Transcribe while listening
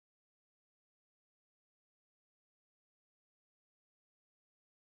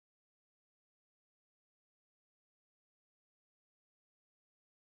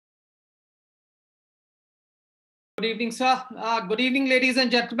Good evening, sir. Good evening, ladies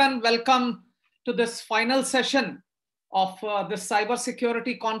and gentlemen. Welcome to this final session of this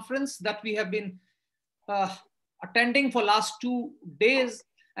cybersecurity conference that we have been attending for last 2 days.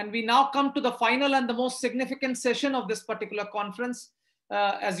 And we now come to the final and the most significant session of this particular conference.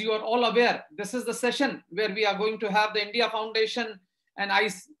 As you are all aware, this is the session where we are going to have the India Foundation and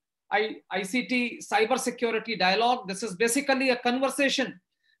ICT cybersecurity dialogue. This is basically a conversation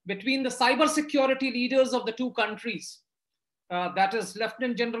between the cybersecurity leaders of the two countries. That is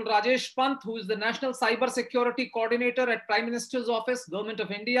Lieutenant General Rajesh Pant, who is the National Cybersecurity Coordinator at Prime Minister's Office, Government of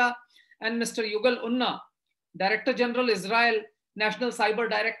India, and Mr. Yigal Unna, Director General, Israel National Cyber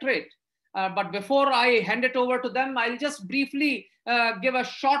Directorate. But before I hand it over to them, I'll just briefly give a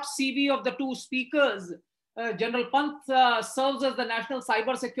short CV of the two speakers. General Pant serves as the National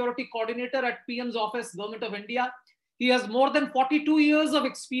Cybersecurity Coordinator at PM's Office, Government of India. He has more than 42 years of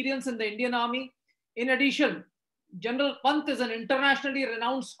experience in the Indian Army. In addition, General Pant is an internationally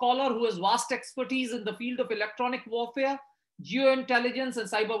renowned scholar who has vast expertise in the field of electronic warfare, geointelligence, and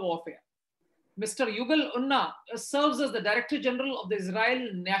cyber warfare. Mr. Yigal Unna serves as the Director General of the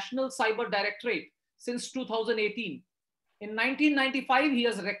Israel National Cyber Directorate since 2018. In 1995, he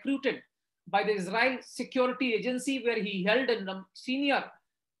was recruited by the Israel Security Agency, where he held a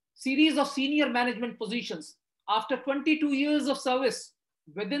series of senior management positions. After 22 years of service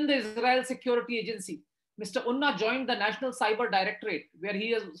within the Israel Security Agency, Mr. Unna joined the National Cyber Directorate, where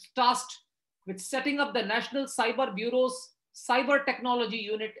he is tasked with setting up the National Cyber Bureau's Cyber Technology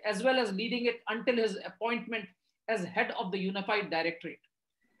Unit, as well as leading it until his appointment as head of the Unified Directorate.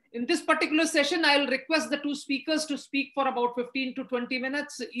 In this particular session, I will request the two speakers to speak for about 15 to 20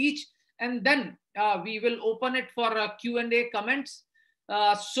 minutes each, and then we will open it for Q&A comments.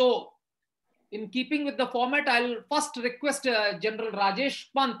 In keeping with the format, I'll first request General Rajesh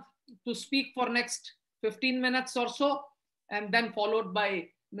Pant to speak for next 15 minutes or so, and then followed by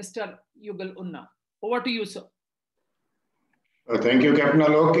Mr. Yigal Unna. Over to you, sir. Thank you, Captain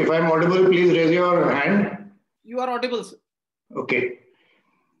Alok. If I'm audible, please raise your hand. You are audible, sir. Okay.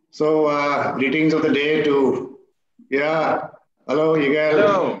 So, greetings of the day to, hello, Yigal.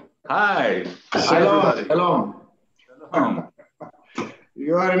 Hello. Hi. Hello.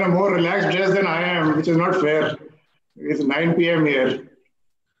 You are in a more relaxed dress than I am, which is not fair. It's 9 p.m. here.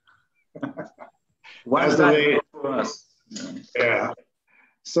 That's the way for us. Yeah.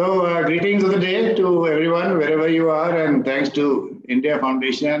 So, greetings of the day to everyone, wherever you are, and thanks to India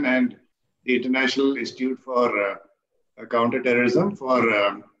Foundation and the International Institute for Counter-Terrorism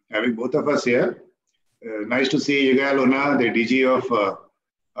for having both of us here. Nice to see Yigal Unna, the DG of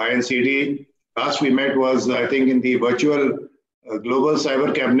INCD. Last we met was, I think, in the virtual Global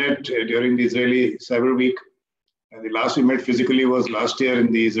Cyber Cabinet during the Israeli Cyber Week. And the last we met physically was last year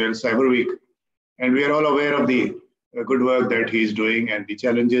in the Israel Cyber Week. And we are all aware of the good work that he's doing and the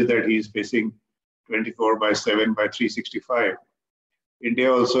challenges that he's facing 24/7 by 365.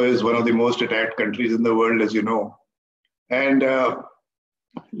 India also is one of the most attacked countries in the world, as you know. And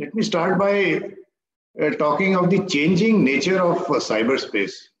let me start by talking of the changing nature of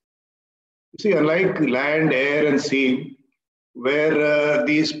cyberspace. You see, unlike land, air, and sea, where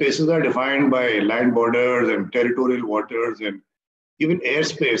these spaces are defined by land borders and territorial waters and even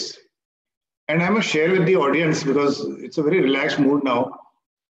airspace. And I must share with the audience, because it's a very relaxed mood now,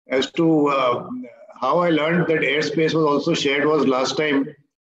 as to how I learned that airspace was also shared was last time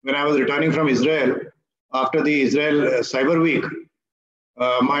when I was returning from Israel after the Israel Cyber Week.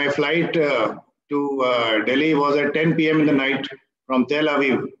 My flight to Delhi was at 10 p.m. in the night from Tel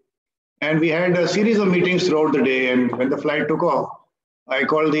Aviv. And we had a series of meetings throughout the day. And when the flight took off, I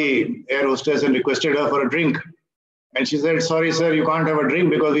called the air hostess and requested her for a drink. And she said, sorry, sir, you can't have a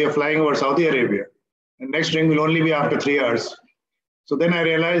drink because we are flying over Saudi Arabia. And next drink will only be after 3 hours. So then I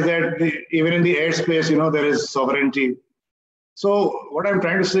realized that even in the airspace, there is sovereignty. So what I'm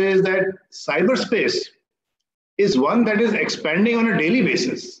trying to say is that cyberspace is one that is expanding on a daily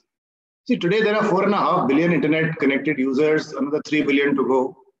basis. See, today there are 4.5 billion internet connected users, another 3 billion to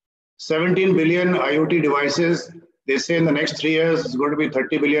go. 17 billion IoT devices. They say in the next 3 years, it's going to be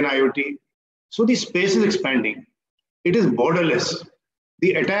 30 billion IoT. So the space is expanding. It is borderless.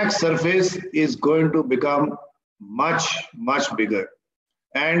 The attack surface is going to become much, much bigger.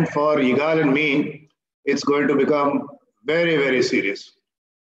 And for Yigal and me, it's going to become very, very serious.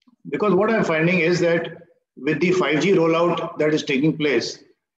 Because what I'm finding is that with the 5G rollout that is taking place,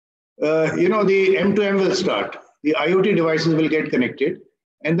 the M2M will start. The IoT devices will get connected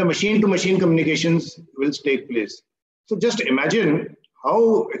and the machine-to-machine communications will take place. So just imagine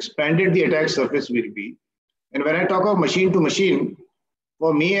how expanded the attack surface will be. And when I talk of machine-to-machine,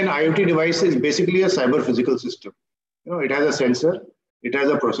 for me, an IoT device is basically a cyber-physical system. It has a sensor, it has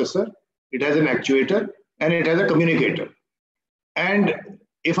a processor, it has an actuator, and it has a communicator. And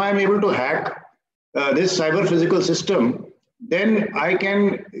if I'm able to hack this cyber physical system, then I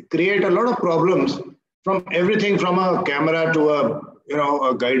can create a lot of problems from everything from a camera to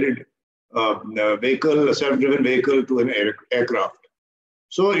a guided vehicle, a self-driven vehicle to an aircraft.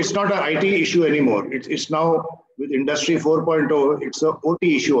 So it's not an IT issue anymore. It's now with Industry 4.0, it's a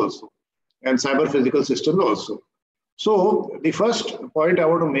OT issue also, and cyber physical systems also. So the first point I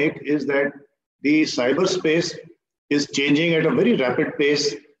want to make is that the cyberspace is changing at a very rapid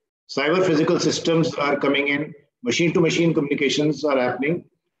pace. Cyber physical systems are coming in, machine-to-machine communications are happening.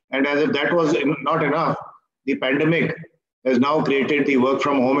 And as if that was not enough, the pandemic has now created the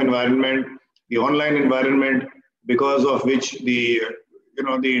work-from-home environment, the online environment, because of which the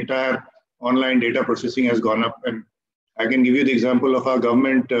entire online data processing has gone up. And I can give you the example of our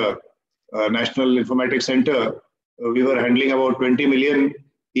government National Informatics Center. We were handling about 20 million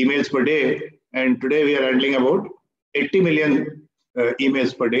emails per day, and today we are handling about 80 million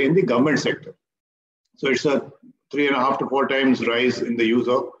emails per day in the government sector. So it's a 3.5 to 4 times rise in the use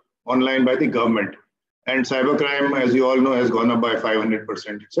of online by the government. And cybercrime, as you all know, has gone up by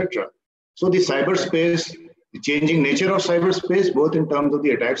 500%, etc. So the cyberspace, the changing nature of cyberspace, both in terms of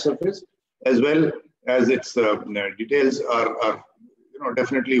the attack surface as well as its details, are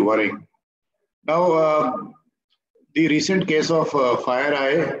definitely worrying. Now, the recent case of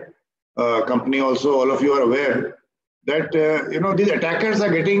FireEye company, also all of you are aware that these attackers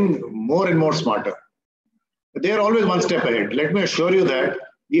are getting more and more smarter. They are always one step ahead. Let me assure you that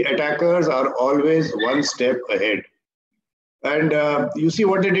the attackers are always one step ahead. And you see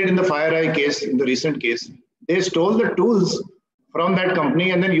what they did in the FireEye case, in the recent case. They stole the tools from that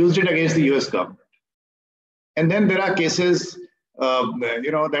company and then used it against the US government. And then there are cases,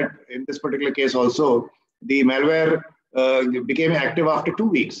 that in this particular case also, the malware became active after 2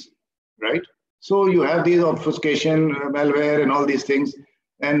 weeks, right? So you have these obfuscation, malware and all these things.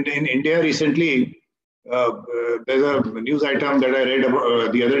 And in India recently, there's a news item that I read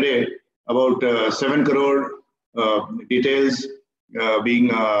about, the other day about 7 crore details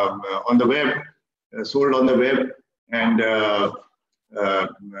being on the web, sold on the web, and the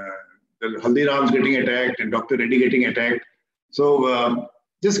Haldiram's getting attacked and Dr. Reddy getting attacked. So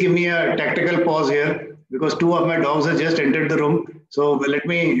just give me a tactical pause here because 2 of my dogs have just entered the room. So let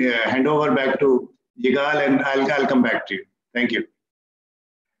me hand over back to Yigal and I'll come back to you. Thank you.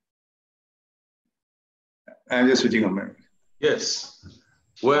 I'm just switching on my. Yes.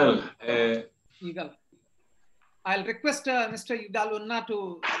 Well, Yigal. I'll request Mr. Yigal Unna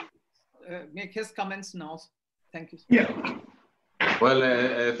to make his comments now. Thank you. Yeah. Well,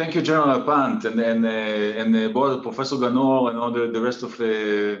 thank you, General Pant, and both Professor Ganor and all the rest of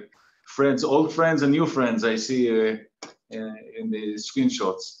friends, old friends and new friends I see in the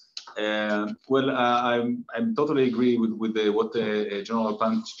screenshots. I'm totally agree with what General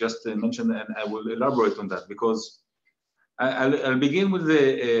Pant just mentioned, and I will elaborate on that because I'll begin with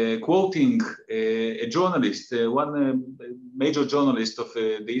quoting a journalist, one major journalist of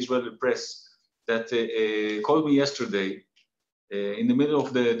the Israeli press that called me yesterday in the middle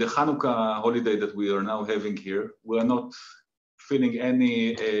of the Hanukkah holiday that we are now having here. We are not feeling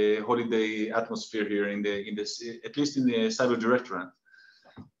any holiday atmosphere here in this, at least in the Cyber Directorate.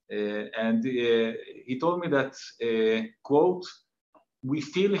 And he told me that, quote, we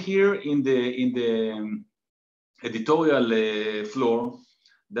feel here in the editorial floor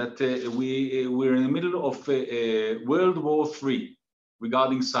that we're in the middle of World War III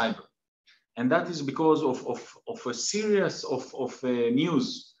regarding cyber. And that is because of a series of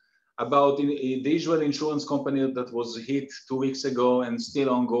news about the Israeli insurance company that was hit 2 weeks ago and still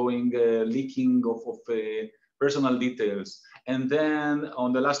ongoing leaking of personal details. And then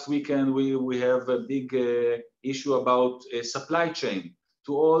on the last weekend, we have a big issue about supply chain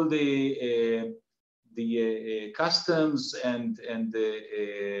to all the customs and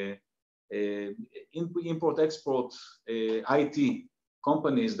import-export IT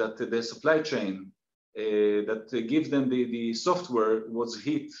companies that the supply chain that gives them the software was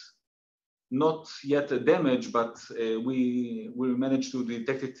hit, not yet damaged, but we managed to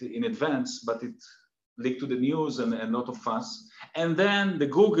detect it in advance, but it leaked to the news and a lot of fuss. And then the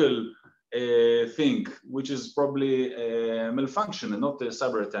Google thing, which is probably a malfunction and not a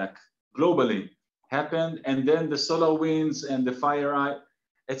cyber attack globally, happened. And then the SolarWinds and the FireEye,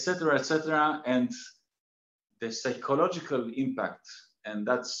 etc., and the psychological impact. And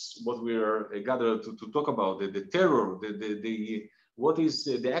that's what we are gathered to talk about, the terror, what is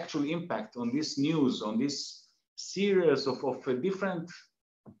the actual impact on this news, on this series of different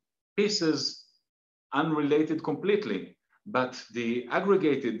pieces unrelated completely, but the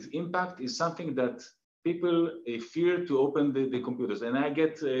aggregated impact is something that people fear to open the computers. And I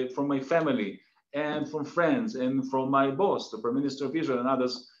get from my family and from friends and from my boss, the Prime Minister of Israel and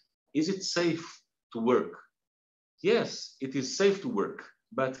others, is it safe to work? Yes, it is safe to work,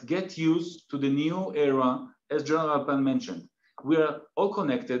 but get used to the new era, as General Pant mentioned. We are all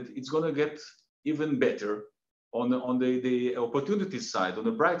connected. It's going to get even better on the opportunity side, on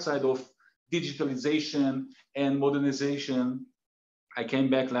the bright side of digitalization and modernization. I came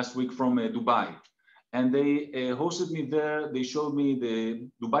back last week from Dubai, and they hosted me there. They showed me the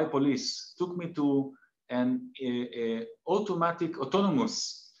Dubai police, took me to an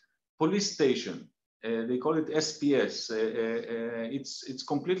autonomous police station. They call it SPS. It's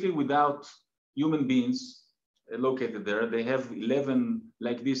completely without human beings located there. They have 11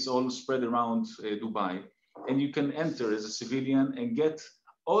 like this all spread around Dubai. And you can enter as a civilian and get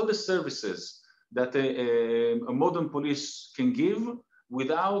all the services that a modern police can give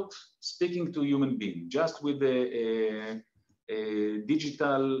without speaking to a human being, just with a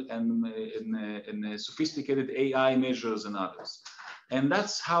digital and sophisticated AI measures and others. And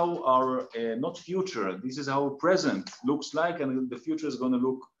that's how our, not future, this is how present looks like, and the future is going to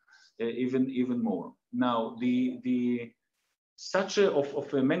look even more. Now, such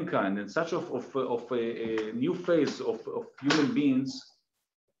of mankind and such of a new phase of human beings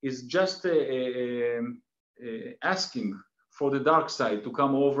is just asking for the dark side to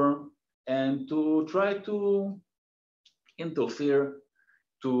come over and to try to interfere,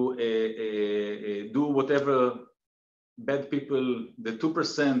 to do whatever bad people, the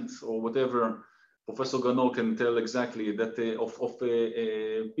 2% or whatever Professor Ganol can tell exactly that of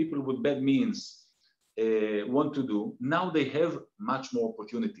people with bad means want to do. Now they have much more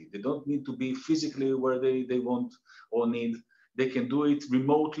opportunity. They don't need to be physically where they want or need. They can do it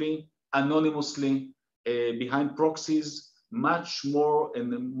remotely, anonymously, behind proxies, much more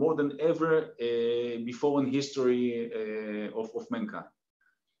and more than ever before in history of mankind.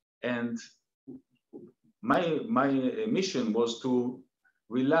 And my mission was to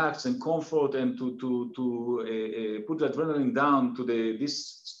relax and comfort and to put the adrenaline down to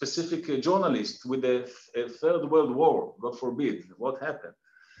this specific journalist with the Third World War, God forbid, what happened.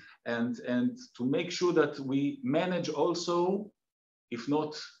 And to make sure that we manage also, if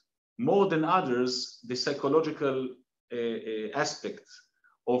not more than others, the psychological aspect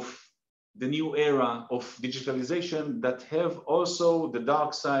of the new era of digitalization that have also the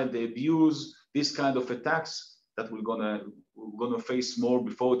dark side, the abuse, this kind of attacks that we're gonna face more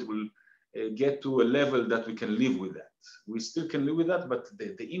before it will get to a level that we can live with that. We still can live with that, but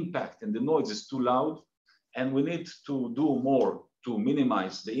the impact and the noise is too loud, and we need to do more to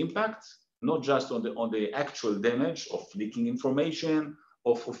minimize the impact, not just on the actual damage of leaking information,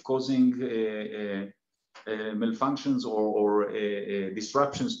 of causing malfunctions or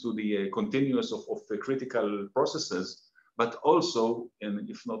disruptions to the continuous of the critical processes, but also, and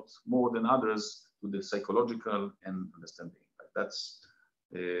if not more than others, to the psychological and understanding. That's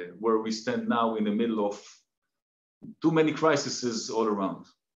where we stand now in the middle of too many crises all around.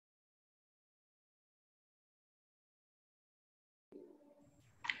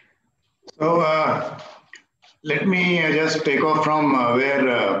 So let me just take off from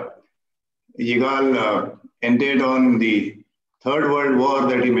where Yigal ended on the Third World War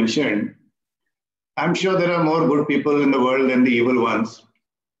that he mentioned. I'm sure there are more good people in the world than the evil ones.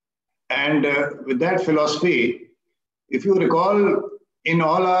 And with that philosophy, if you recall, in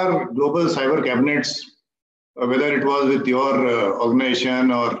all our global cyber cabinets, whether it was with your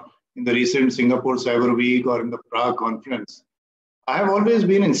organization or in the recent Singapore Cyber Week or in the Prague conference, I have always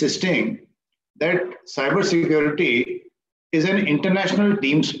been insisting that cybersecurity is an international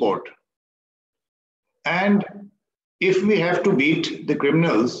team sport. And if we have to beat the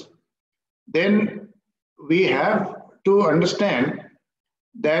criminals, then we have to understand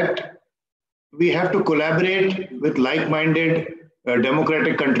that we have to collaborate with like-minded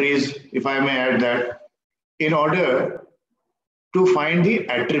democratic countries, if I may add that, in order to find the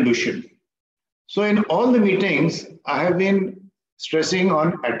attribution. So in all the meetings, I have been stressing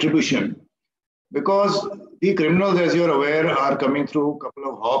on attribution because the criminals, as you're aware, are coming through a couple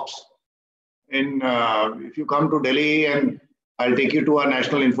of hops. If you come to Delhi, and I'll take you to our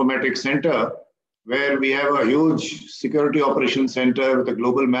National Informatics Center, where we have a huge security operations center with a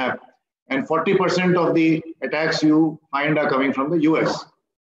global map, and 40% of the attacks you find are coming from the US.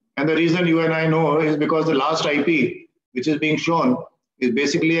 And the reason you and I know is because the last IP which is being shown is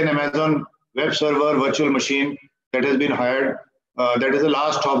basically an Amazon web server virtual machine that has been hired. That is the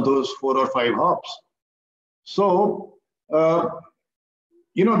last of those 4 or 5 hops. So,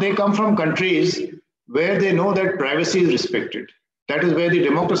 they come from countries where they know that privacy is respected. That is where the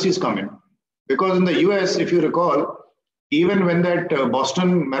democracies come in. Because in the US, if you recall, even when that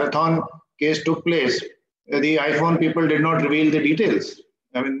Boston Marathon case took place, the iPhone people did not reveal the details.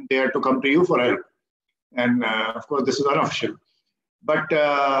 I mean, they had to come to you for help. And of course, this is unofficial. But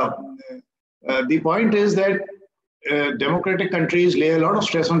the point is that democratic countries lay a lot of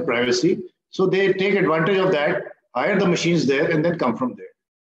stress on privacy. So they take advantage of that, hire the machines there, and then come from there.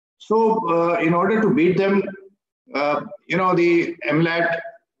 So in order to beat them, the MLAT,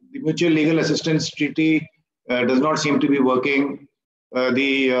 the Mutual Legal Assistance Treaty, does not seem to be working.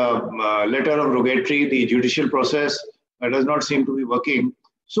 The letter of rogatory, the judicial process, does not seem to be working.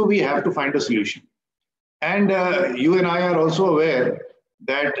 So we have to find a solution. And you and I are also aware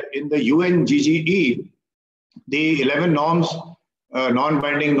that in the UNGGE, the 11 norms,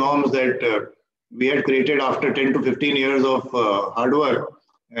 non-binding norms that we had created after 10 to 15 years of hard work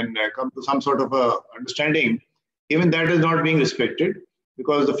and come to some sort of a understanding, even that is not being respected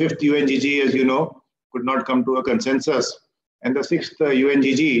because the 5th UNGGE, as you know, could not come to a consensus. And the 6th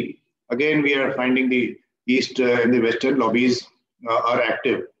UNGGE, again, we are finding the East and the Western lobbies are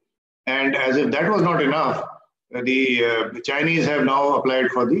active. And as if that was not enough, the Chinese have now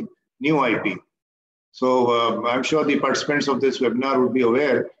applied for the new IP. So I'm sure the participants of this webinar would be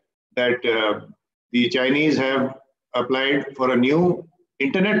aware that the Chinese have applied for a new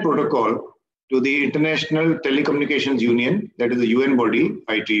internet protocol to the International Telecommunications Union, that is the UN body,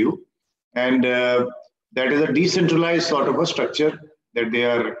 ITU. And that is a decentralized sort of a structure that they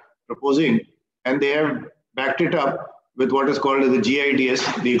are proposing. And they have backed it up with what is called the GIDS,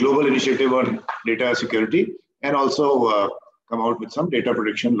 the Global Initiative on Data Security, and also come out with some data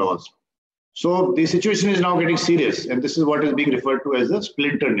protection laws. So the situation is now getting serious, and this is what is being referred to as the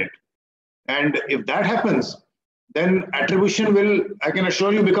splinter net. And if that happens, then attribution will, I can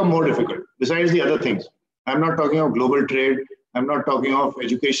assure you, become more difficult, besides the other things. I'm not talking of global trade, I'm not talking of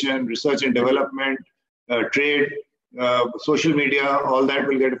education, research and development, trade, social media, all that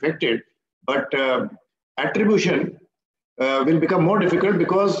will get affected. But attribution will become more difficult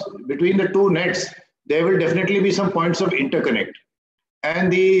because between the two nets, there will definitely be some points of interconnect.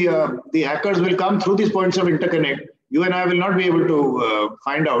 And the hackers will come through these points of interconnect. You and I will not be able to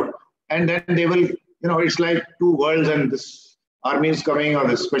find out. And then they will, it's like two worlds and this army is coming or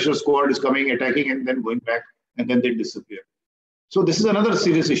the special squad is coming, attacking and then going back and then they disappear. So this is another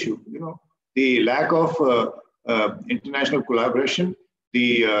serious issue, the lack of international collaboration,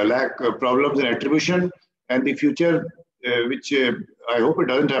 the lack of problems in attribution and the future, which I hope it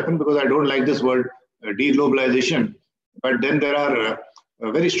doesn't happen because I don't like this word deglobalization. But then there are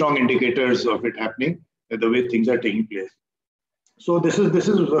very strong indicators of it happening, the way things are taking place. So this is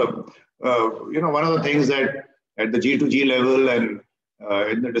one of the things that at the G2G level and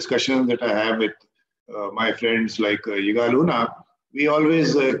in the discussions that I have with my friends like Yigal, Unna, we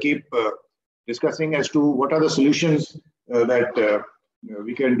always keep discussing as to what are the solutions that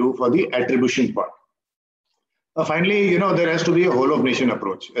we can do for the attribution part. Finally, there has to be a whole of nation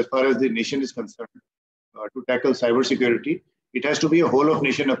approach as far as the nation is concerned to tackle cybersecurity. It has to be a whole of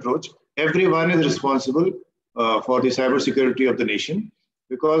nation approach. Everyone is responsible for the cybersecurity of the nation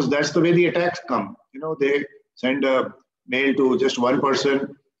because that's the way the attacks come. They send a mail to just one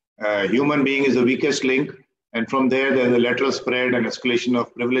person. Human being is the weakest link. And from there, there's a lateral spread and escalation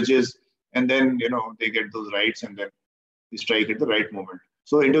of privileges. And then, they get those rights and then they strike at the right moment.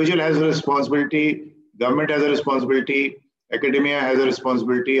 So individual has a responsibility, government has a responsibility, academia has a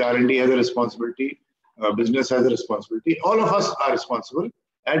responsibility, R&D has a responsibility, business has a responsibility. All of us are responsible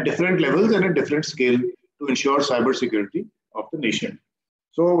at different levels and at different scale to ensure cybersecurity of the nation.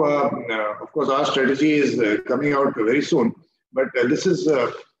 So, of course, our strategy is coming out very soon, but this is,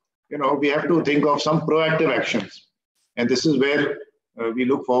 we have to think of some proactive actions. And this is where we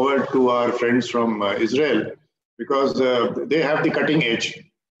look forward to our friends from Israel because they have the cutting edge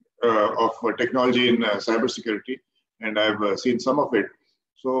of technology in cybersecurity, and I've seen some of it.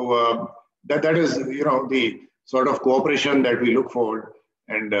 So that is, the sort of cooperation that we look forward.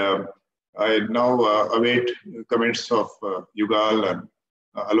 And I now await comments of Yigal and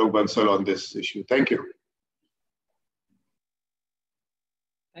Alok Bansal on this issue. Thank you.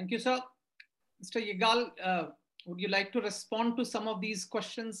 Thank you, sir. Mr. Yigal, would you like to respond to some of these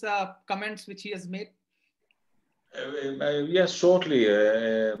questions, comments which he has made? Yes, shortly.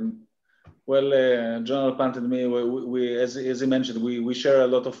 General Pant and me, we as he mentioned, we share a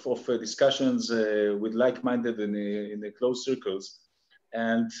lot of discussions with like-minded in the close circles.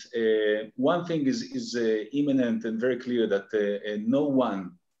 And one thing is imminent and very clear that no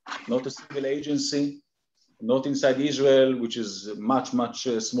one, not a single agency, not inside Israel, which is much, much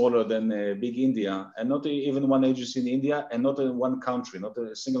smaller than big India, and not even one agency in India, and not one country, not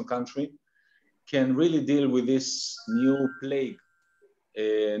a single country, can really deal with this new plague,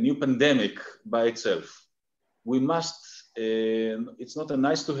 new pandemic by itself. We must, it's not a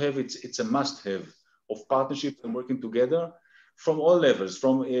nice to have, it's a must have of partnerships and working together from all levels,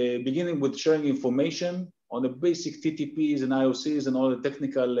 from beginning with sharing information on the basic TTPs and IOCs and all the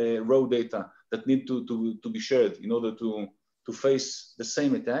technical raw data that need to be shared in order to face the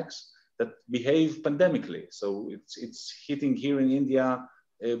same attacks that behave pandemically. So it's hitting here in India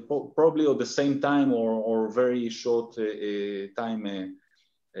probably at the same time or very short time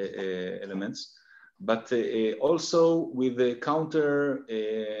elements, but also with the counter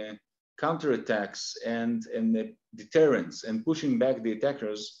attacks and deterrence and pushing back the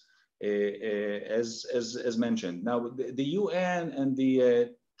attackers, as mentioned. Now, the UN and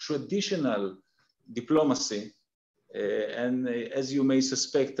the traditional diplomacy, and as you may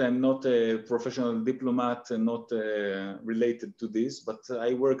suspect, I'm not a professional diplomat and not related to this, but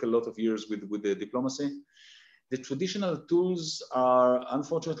I work a lot of years with the diplomacy. The traditional tools are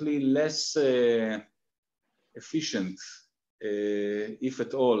unfortunately less efficient, if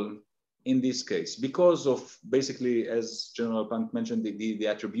at all, in this case, because of basically, as General Pant mentioned, the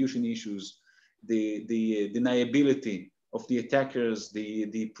attribution issues, the deniability of the attackers,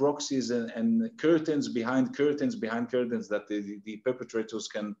 the proxies and curtains behind curtains that the perpetrators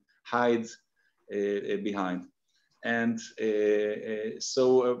can hide behind. And so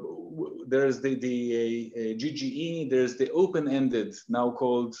there's the GGE, there's the open-ended, now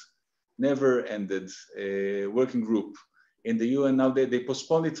called never-ended working group in the UN. Now they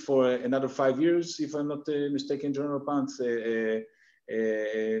postponed it for another 5 years, if I'm not mistaken, General Pant.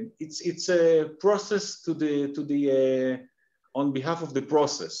 It's a process on behalf of the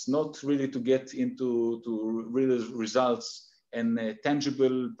process, not really to get into real results and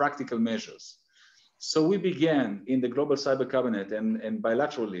tangible practical measures. So we began in the Global Cyber Cabinet and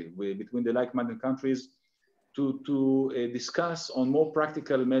bilaterally between the like-minded countries to discuss on more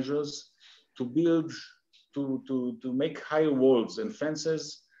practical measures to build, to make higher walls and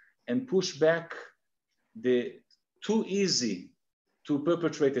fences and push back the too easy to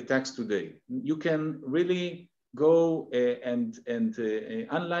perpetrate attacks today. You can really go and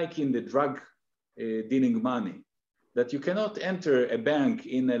unlike in the drug dealing money, that you cannot enter a bank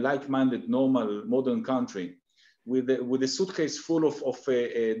in a like-minded, normal, modern country with a suitcase full of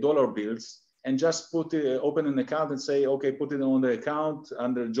dollar bills and just open an account and say, okay, put it on the account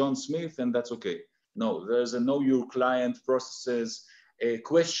under John Smith and that's okay. No, there's a know your client processes,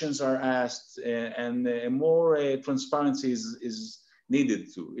 questions are asked and more transparency is needed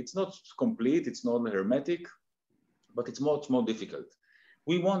too. It's not complete, it's not hermetic, but it's much more difficult.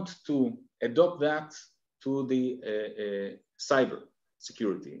 We want to adopt that to the cyber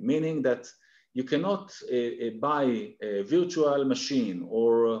security, meaning that you cannot buy a virtual machine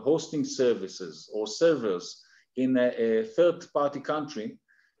or hosting services or servers in a third-party country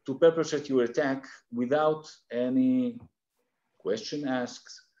to perpetrate your attack without any question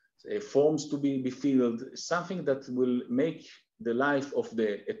asked, forms to be filled, something that will make the life of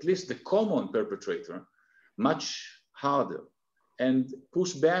at least the common perpetrator much harder and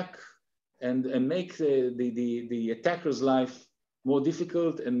push back and make the attacker's life more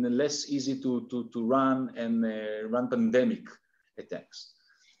difficult and less easy to run and run pandemic attacks.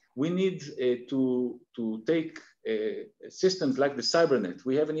 We need to take systems like the CyberNet.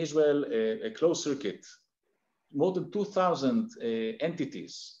 We have in Israel a closed circuit, more than 2,000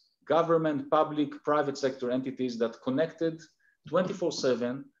 entities, government, public, private sector entities that connected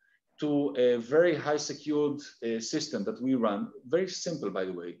 24/7 to a very high secured system that we run. Very simple, by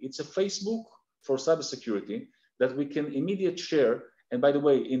the way. It's a Facebook for cybersecurity that we can immediately share. And by the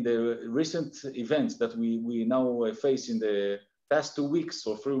way, in the recent events that we now face in the past 2 weeks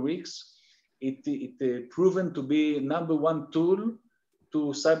or 3 weeks, it proven to be #1 tool to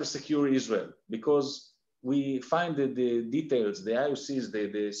cybersecure Israel, because we find the details, the IOCs,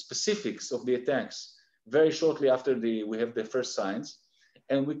 the specifics of the attacks very shortly after we have the first signs.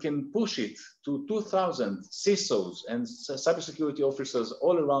 And we can push it to 2,000 CISOs and cybersecurity officers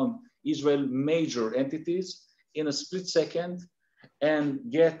all around Israel, major entities, in a split second,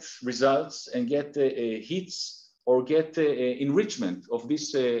 and get results and get hits or get enrichment of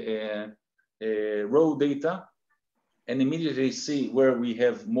this raw data, and immediately see where we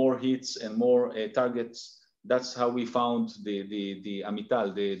have more hits and more targets. That's how we found the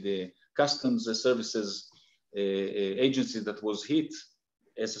Amital, the customs services agency that was hit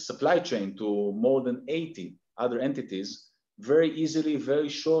as a supply chain to more than 80 other entities very easily, very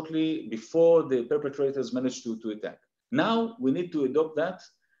shortly before the perpetrators manage to attack. Now we need to adopt that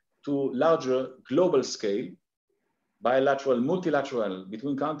to larger global scale, bilateral, multilateral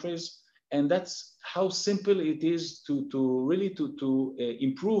between countries. And that's how simple it is to really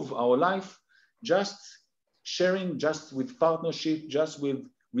improve our life, just sharing, just with partnership, just with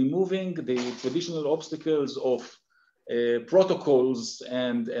removing the traditional obstacles of protocols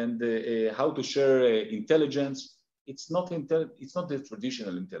and how to share intelligence. It's not the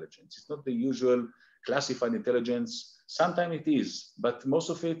traditional intelligence. It's not the usual classified intelligence. Sometimes it is, but most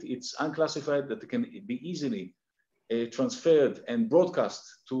of it's unclassified that can be easily transferred and broadcast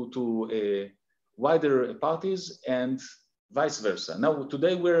to wider parties and vice versa. Now,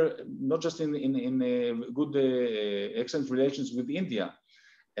 today we're not just in good, excellent relations with India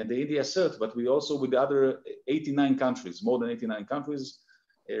and the India CERT, but we also with the other 89 countries, more than 89 countries.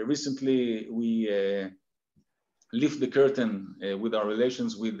 Recently, we lift the curtain with our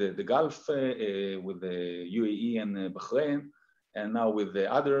relations with the Gulf, with the UAE and Bahrain, and now with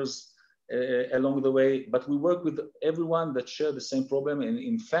the others along the way. But we work with everyone that share the same problem. And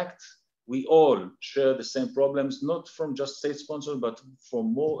in fact, we all share the same problems, not from just state-sponsored, but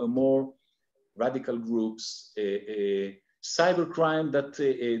from more and more radical groups, cybercrime that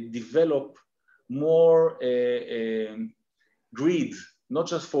develop more greed, not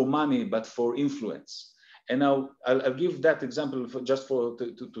just for money, but for influence. And now I'll give that example just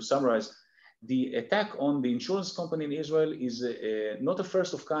to summarize. The attack on the insurance company in Israel is not a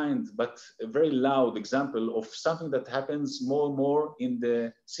first of kind, but a very loud example of something that happens more and more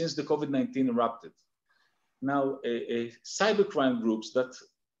since the COVID-19 erupted. Now, cybercrime groups that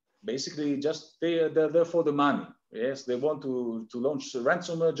basically just they're there for the money. Yes, they want to launch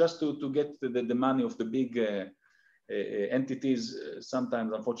ransomware just to get the money of the big entities,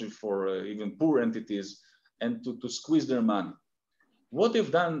 sometimes unfortunately for even poor entities, and to squeeze their money. What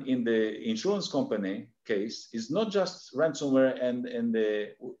they've done in the insurance company case is not just ransomware and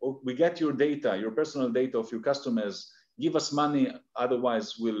we get your data, your personal data of your customers, give us money,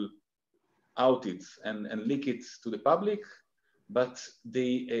 otherwise we'll out it and leak it to the public, but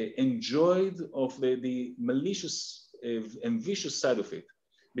they enjoyed of the malicious and vicious side of it,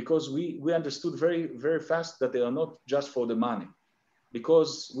 because we understood very, very fast that they are not just for the money,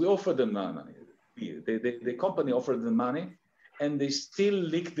 because we offered them money. The company offered them money, and they still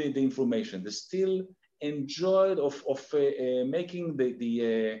leaked the information. They still enjoyed of making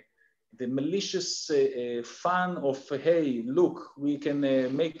the malicious fun of, hey, look, we can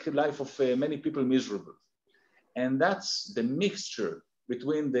make life of many people miserable. And that's the mixture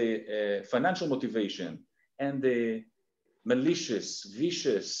between the financial motivation and the malicious,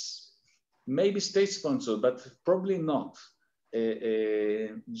 vicious, maybe state-sponsored, but probably not,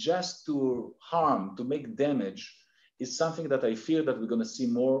 just to harm, to make damage, is something that I fear that we're going to see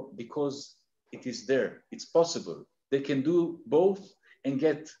more, because it is there. It's possible. They can do both and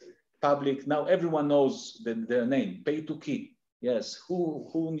get public. Now everyone knows their name, Pay to Key. Yes,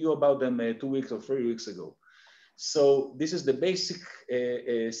 who knew about them 2 weeks or 3 weeks ago? So this is the basic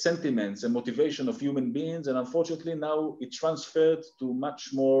sentiments and motivation of human beings. And unfortunately now it transferred to much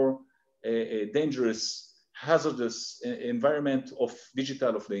more dangerous, hazardous environment of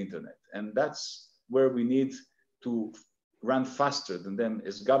digital, of the internet. And that's where we need to run faster than them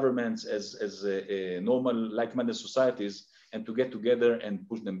as governments, as normal like-minded societies, and to get together and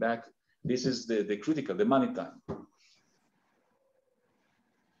push them back. This is the critical, the money time.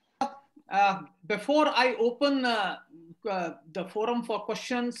 Before I open the forum for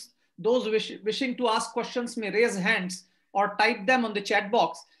questions, those wishing to ask questions may raise hands or type them on the chat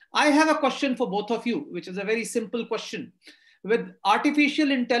box. I have a question for both of you, which is a very simple question. With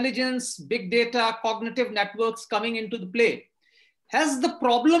artificial intelligence, big data, cognitive networks coming into the play, has the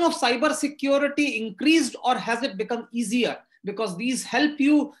problem of cybersecurity increased, or has it become easier? Because these help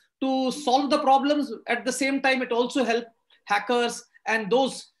you to solve the problems. At the same time, it also helps hackers and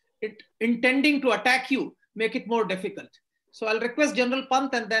those intending to attack you, make it more difficult. So I'll request General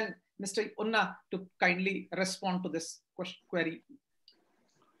Pant and then Mr. Unna to kindly respond to this query.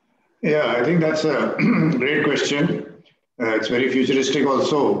 Yeah, I think that's a great question. It's very futuristic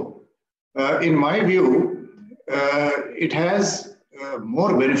also. In my view, it has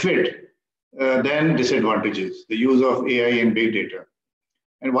more benefit than disadvantages, the use of AI and big data.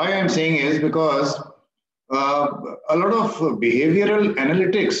 And why I'm saying is because a lot of behavioral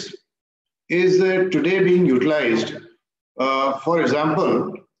analytics is today being utilized. For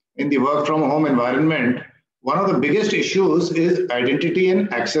example, in the work from home environment, one of the biggest issues is identity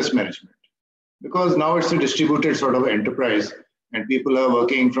and access management, because now it's a distributed sort of enterprise and people are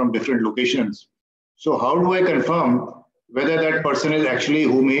working from different locations. So how do I confirm whether that person is actually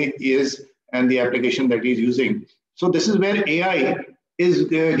whom he is and the application that he's using. So this is where AI is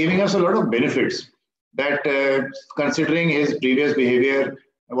giving us a lot of benefits, that considering his previous behavior,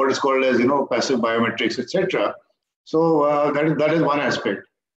 what is called as passive biometrics, etc. So that is one aspect.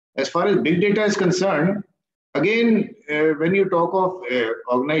 As far as big data is concerned, again, when you talk of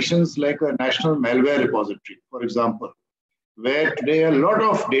organizations like a national malware repository, for example, where today a lot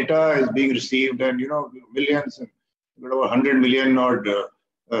of data is being received, and millions, over 100 million odd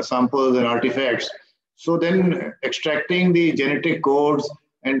samples and artifacts. So then extracting the genetic codes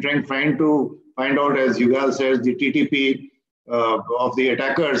and trying to find out, as Yigal says, the TTP of the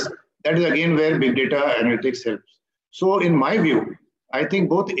attackers, that is again where big data analytics helps. So in my view, I think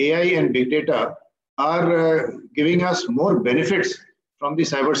both AI and big data are giving us more benefits from the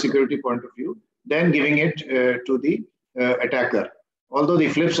cybersecurity point of view than giving it to the attacker. Although the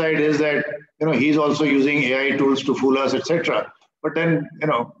flip side is that he's also using AI tools to fool us, etc. But then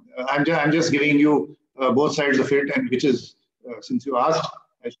I'm just giving you both sides of it, and which is since you asked,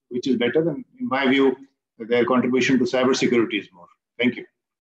 which is better, then in my view, their contribution to cybersecurity is more. Thank you.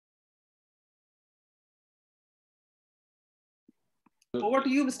 Over to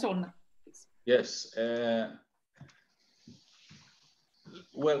you, Mr. Unna. Yes.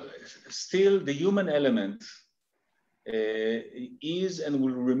 Well, still the human element is and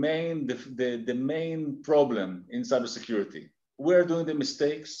will remain the main problem in cybersecurity. We're doing the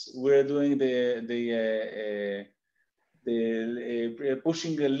mistakes. We're doing the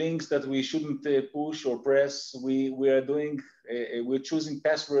pushing the links that we shouldn't push or press. We're choosing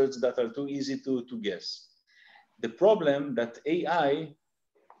passwords that are too easy to guess. The problem that AI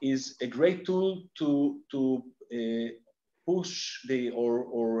is a great tool to push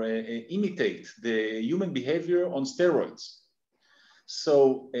or imitate the human behavior on steroids.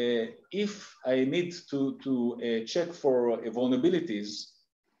 So if I need to check for vulnerabilities,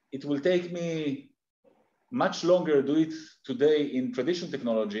 it will take me much longer to do it today in traditional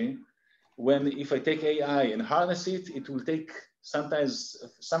technology, when if I take AI and harness it, it will take sometimes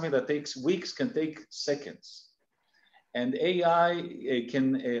something that takes weeks can take seconds. And AI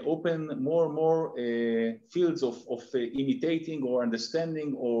can open more and more fields of imitating or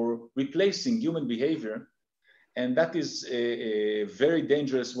understanding or replacing human behavior. And that is very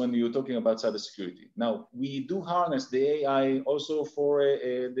dangerous when you're talking about cybersecurity. Now, we do harness the AI also for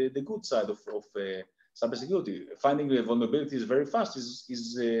the good side of cybersecurity. Finding the vulnerabilities very fast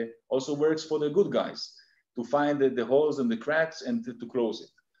also works for the good guys, to find the holes and the cracks and to close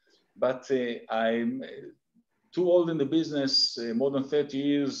it. But I'm too old in the business, more than 30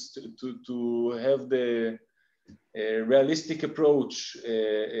 years, to have the realistic approach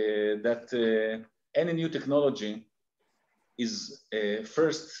that any new technology is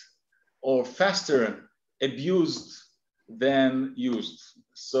first or faster abused than used.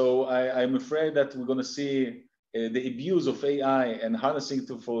 So I'm afraid that we're going to see the abuse of AI and harnessing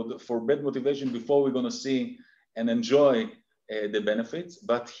for bad motivation before we're going to see and enjoy the benefits.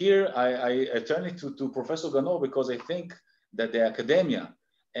 But here I turn it to Professor Ganor, because I think that the academia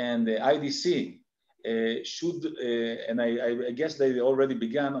and the IDC should, and I guess they already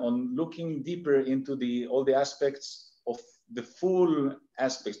began on looking deeper into all the aspects of the full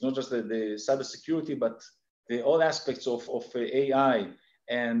aspects, not just the cybersecurity, but all aspects of AI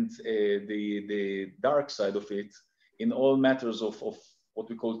and the dark side of it in all matters of what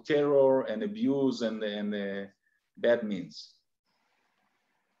we call terror and abuse and bad means.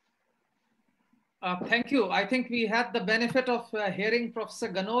 Thank you. I think we had the benefit of hearing Professor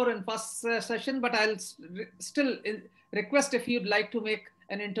Ganor in first session, but I'll still request if you'd like to make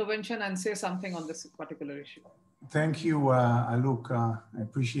an intervention and say something on this particular issue. Thank you, Alok. I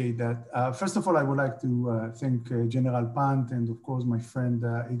appreciate that. First of all, I would like to thank General Pant and, of course, my friend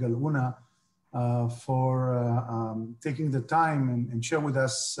Yigal Unna for taking the time and share with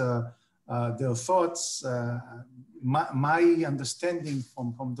us their thoughts. My understanding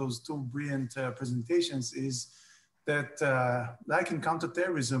from those two brilliant presentations is that, like in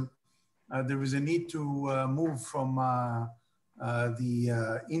counterterrorism, there is a need to move from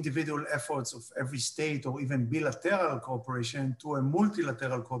the individual efforts of every state or even bilateral cooperation to a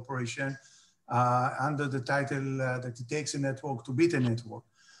multilateral cooperation under the title that it takes a network to beat a network.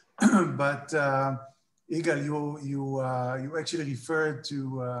 But Yigal, you actually referred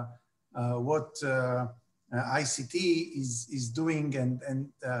to what ICT is doing, and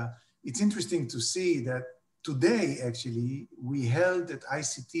it's interesting to see that today, actually, we held at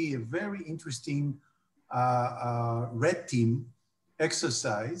ICT a very interesting red team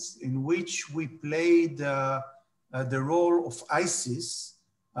exercise in which we played the role of ISIS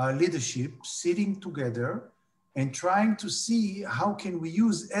leadership sitting together and trying to see how can we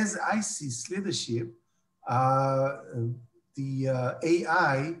use, as ISIS leadership, the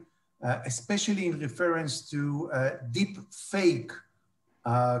AI, especially in reference to deep fake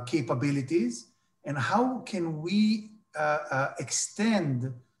capabilities, and how can we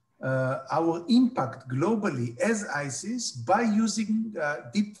extend our impact globally as ISIS by using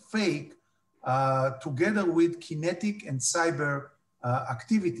deep fake together with kinetic and cyber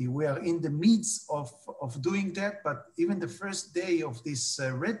activity. We are in the midst of doing that, but even the first day of this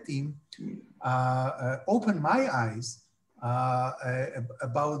red team opened my eyes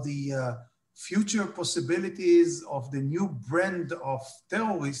about the future possibilities of the new brand of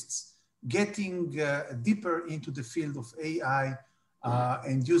terrorists getting deeper into the field of AI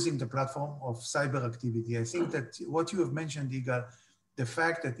and using the platform of cyber activity. I think that what you have mentioned, Yigal, the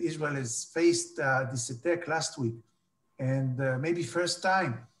fact that Israel has faced this attack last week, and maybe first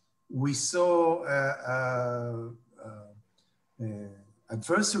time we saw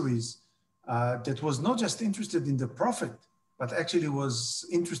adversaries that was not just interested in the profit, but actually was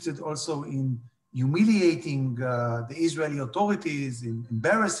interested also in humiliating the Israeli authorities, in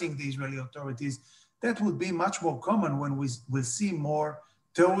embarrassing the Israeli authorities. That would be much more common when we will see more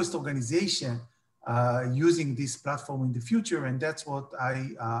terrorist organization using this platform in the future. And that's what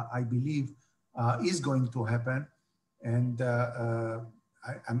I believe is going to happen. And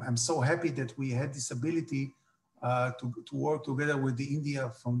I'm so happy that we had this ability to work together with the India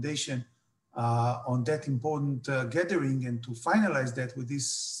Foundation on that important gathering and to finalize that with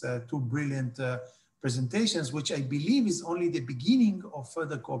these two brilliant presentations, which I believe is only the beginning of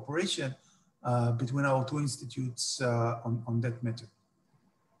further cooperation between our two institutes on that matter.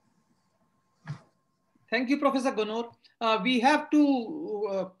 Thank you, Professor Gunor. We have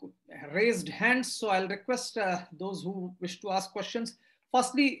two raised hands, so I'll request those who wish to ask questions.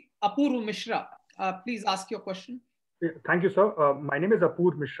 Firstly, Apurv Mishra, please ask your question. Thank you, sir. My name is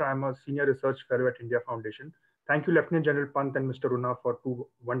Apurv Mishra. I'm a senior research fellow at India Foundation. Thank you, Lieutenant General Pant and Mr. Unna, for two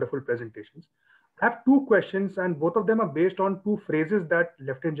wonderful presentations. I have two questions, and both of them are based on two phrases that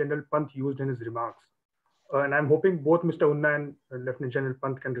Lieutenant General Pant used in his remarks. And I'm hoping both Mr. Unna and Lieutenant General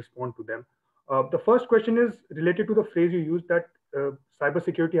Pant can respond to them. The first question is related to the phrase you used that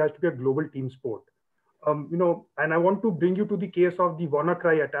cybersecurity has to be a global team sport. And I want to bring you to the case of the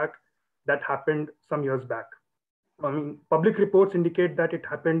WannaCry attack that happened some years back. Public reports indicate that it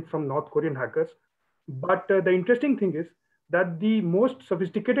happened from North Korean hackers. But the interesting thing is that the most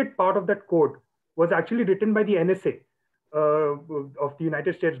sophisticated part of that code was actually written by the NSA of the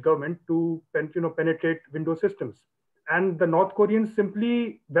United States government to penetrate Windows systems. And the North Koreans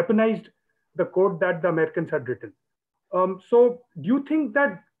simply weaponized the code that the Americans had written. So do you think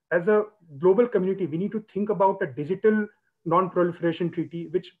that as a global community, we need to think about a digital non-proliferation treaty,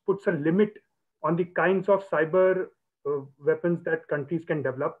 which puts a limit on the kinds of cyber weapons that countries can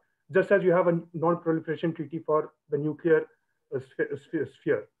develop, just as you have a non-proliferation treaty for the nuclear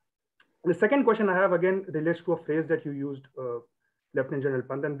sphere? The second question I have again relates to a phrase that you used, Lieutenant General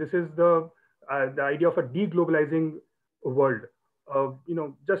Pant, and this is the idea of a deglobalizing world.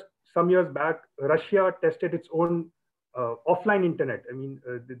 Just some years back, Russia tested its own offline internet.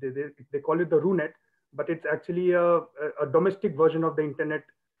 They call it the RUNET, but it's actually a domestic version of the internet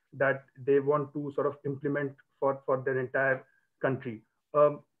that they want to sort of implement for their entire country.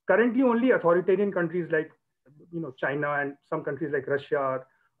 Currently, only authoritarian countries like China and some countries like Russia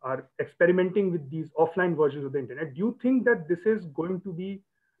are experimenting with these offline versions of the internet. Do you think that this is going to be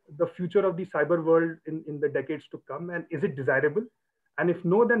the future of the cyber world in the decades to come? And is it desirable? And if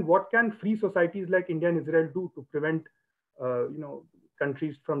no, then what can free societies like India and Israel do to prevent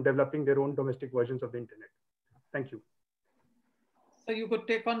countries from developing their own domestic versions of the internet? Thank you. So you could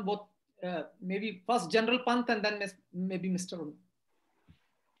take on both, maybe first General Pant and then maybe Mr. Unna.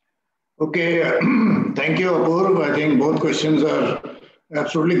 Okay, thank you, Apurv. I think both questions are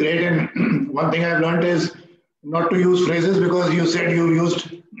absolutely great. And one thing I've learned is not to use phrases, because you said you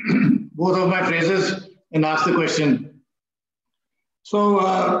used both of my phrases and asked the question.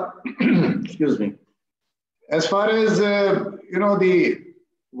 So, excuse me. As far as, the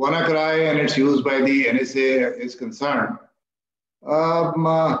WannaCry and its use by the NSA is concerned,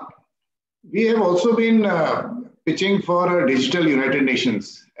 we have also been pitching for a digital United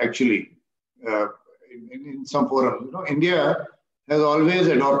Nations, actually, in some forum. India has always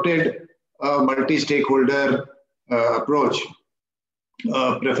adopted a multi-stakeholder approach,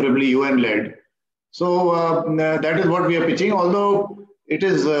 preferably UN-led. So that is what we are pitching, although it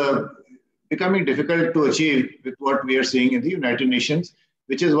is becoming difficult to achieve with what we are seeing in the United Nations,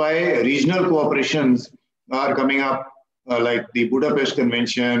 which is why regional cooperations are coming up, like the Budapest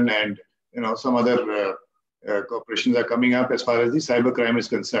Convention and some other corporations are coming up as far as the cybercrime is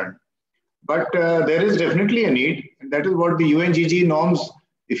concerned. But there is definitely a need, and that is what the UNGG norms,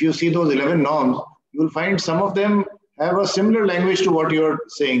 if you see those 11 norms, you will find some of them have a similar language to what you're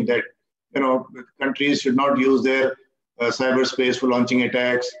saying, that countries should not use their cyberspace for launching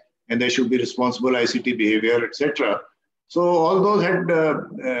attacks, and there should be responsible ICT behavior, etc. So all those had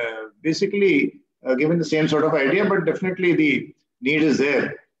basically given the same sort of idea, but definitely the need is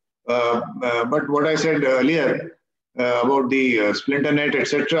there. But what I said earlier about the splinter net,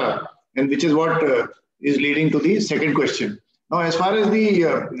 etc., and which is what is leading to the second question. Now, as far as the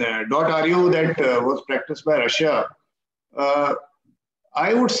 .ru that was practiced by Russia,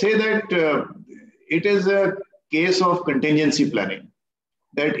 I would say that it is a case of contingency planning.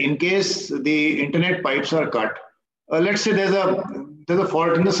 That in case the internet pipes are cut, let's say there's a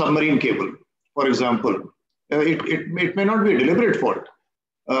fault in the submarine cable, for example. It may not be a deliberate fault,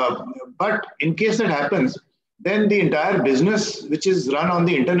 but in case that happens, then the entire business which is run on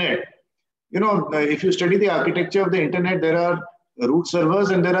the internet, if you study the architecture of the internet, there are root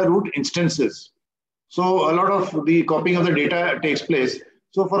servers and there are root instances. So a lot of the copying of the data takes place.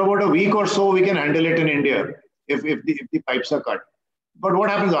 So for about a week or so, we can handle it in India if the pipes are cut. But what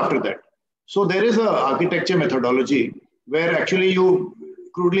happens after that? So there is a architecture methodology where actually you,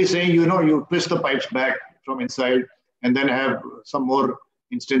 crudely saying, you twist the pipes back from inside and then have some more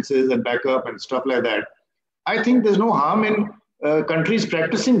instances and backup and stuff like that. I think there's no harm in countries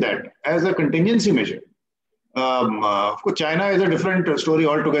practicing that as a contingency measure. Of course, China is a different story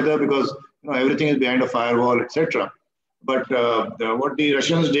altogether because everything is behind a firewall, etc. But what the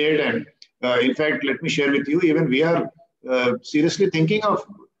Russians did, and in fact, let me share with you, even we are seriously thinking of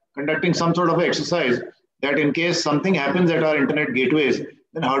conducting some sort of exercise that in case something happens at our internet gateways,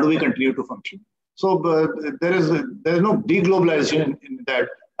 then how do we continue to function? So there is no deglobalization in that.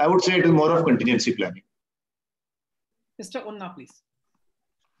 I would say it is more of contingency planning. Mr. Unna, please.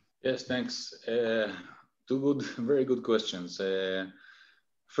 Yes, thanks. Two very good questions.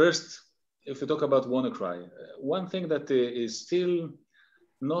 First, if we talk about WannaCry, one thing that is still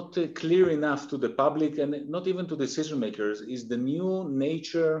not clear enough to the public and not even to decision makers is the new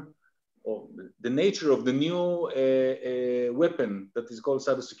nature, or the nature of the new weapon that is called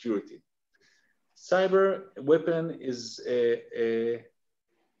cybersecurity. Cyber weapon is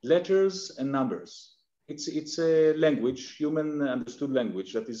letters and numbers. It's a language, human understood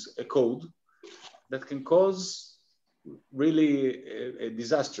language, that is a code that can cause really a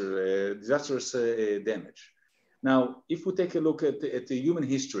disastrous damage. Now, if we take a look at the human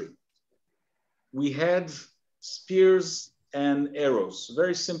history, we had spears and arrows,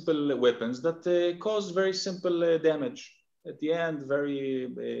 very simple weapons that cause very simple damage. At the end, very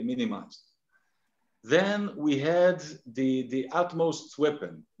minimized. Then we had the utmost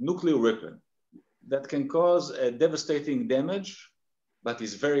weapon, nuclear weapon, that can cause a devastating damage, but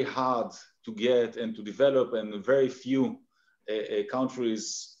is very hard to get and to develop, and very few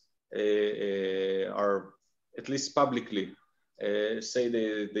countries are, at least publicly, say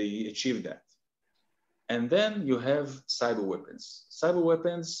they achieve that. And then you have cyber weapons. Cyber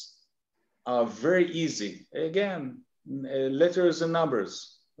weapons are very easy. Again, letters and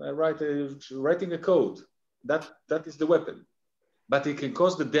numbers, writing a code, that is the weapon. But it can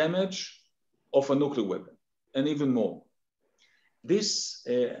cause the damage of a nuclear weapon, and even more. This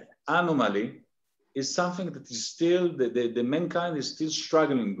anomaly is something that is still, the mankind is still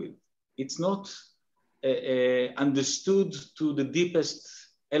struggling with. It's not understood to the deepest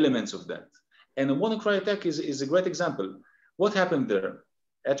elements of that. And a WannaCry attack is a great example. What happened there,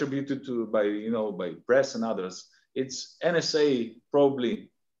 attributed to by press and others, it's NSA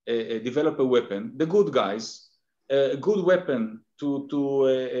probably develop a weapon, the good guys, a good weapon to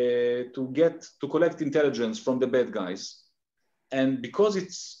collect intelligence from the bad guys. And because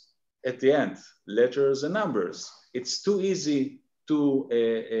it's, at the end, letters and numbers, it's too easy to,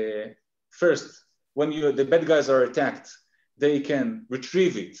 first, when the bad guys are attacked, they can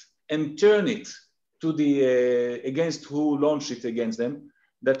retrieve it and turn it to the, against who launched it against them.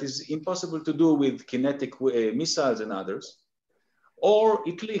 That is impossible to do with kinetic missiles and others. Or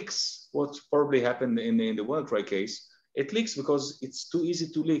it leaks, what probably happened in the WannaCry case. It leaks because it's too easy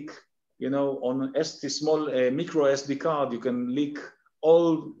to leak. On small micro SD card, you can leak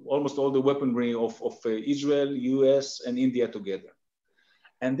almost all the weaponry of Israel, US, and India together.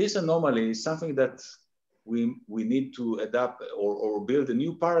 And this anomaly is something that we need to adapt or build a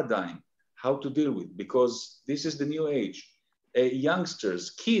new paradigm how to deal with, because this is the new age.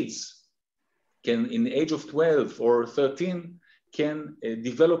 Youngsters, kids can, in the age of 12 or 13, can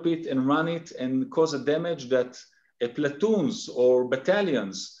develop it and run it and cause a damage that platoons or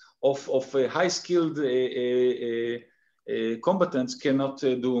battalions of high-skilled combatants cannot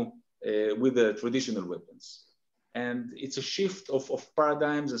do with the traditional weapons. And it's a shift of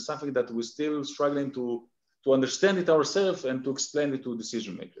paradigms and something that we're still struggling to understand it ourselves and to explain it to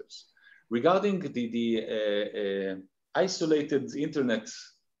decision makers. Regarding the isolated internet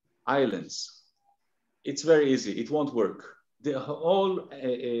islands, it's very easy, it won't work. The whole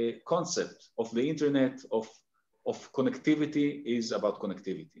concept of the internet, of connectivity is about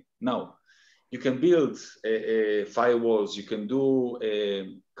connectivity. Now, you can build firewalls, you can do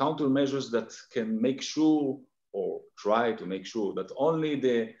countermeasures that can make sure, or try to make sure, that only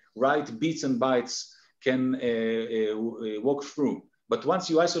the right bits and bytes can walk through. But once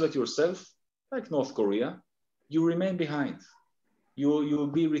you isolate yourself, like North Korea, you remain behind. You'll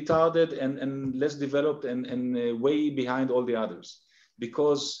be retarded and less developed and way behind all the others,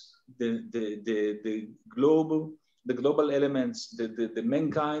 because the global elements, the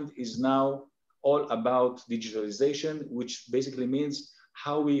mankind is now all about digitalization, which basically means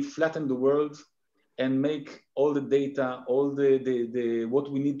how we flatten the world and make all the data, all the what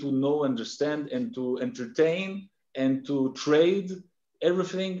we need to know, understand, and to entertain and to trade.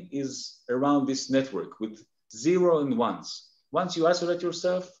 Everything is around this network with zero and ones. Once you isolate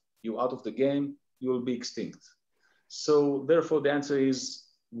yourself, you're out of the game, you will be extinct. So therefore the answer is,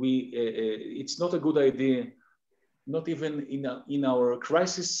 it's not a good idea, not even in our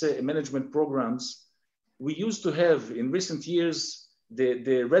crisis management programs. We used to have in recent years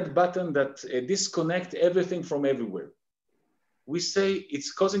the red button that disconnect everything from everywhere. We say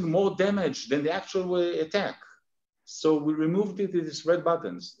it's causing more damage than the actual attack. So we removed these red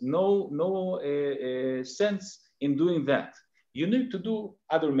buttons. No sense in doing that. You need to do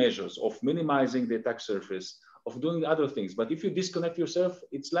other measures of minimizing the attack surface, of doing other things. But if you disconnect yourself,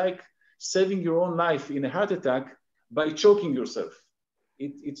 it's like saving your own life in a heart attack by choking yourself.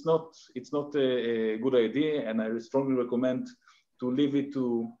 It's not a good idea, and I strongly recommend to leave it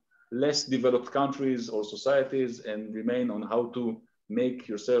to less developed countries or societies and remain on how to make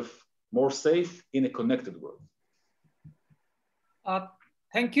yourself more safe in a connected world.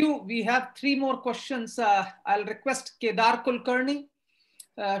 Thank you. We have 3 more questions. I'll request Kedar Kulkarni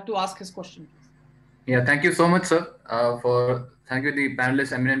to ask his question. Yeah, thank you so much, sir. Thank you, the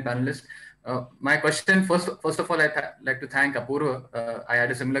panelists, eminent panelists. My question, first of all, I'd like to thank Apurva. I had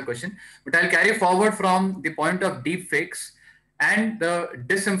a similar question, but I'll carry forward from the point of deep fakes and the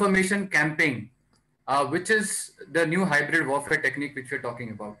disinformation campaign, which is the new hybrid warfare technique which we're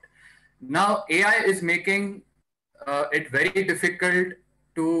talking about. Now, AI is making it very difficult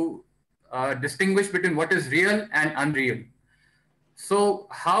to distinguish between what is real and unreal. So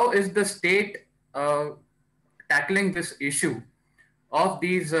how is the state tackling this issue of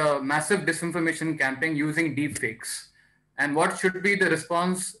these massive disinformation campaign using deepfakes? And what should be the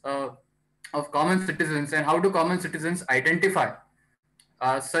response of common citizens, and how do common citizens identify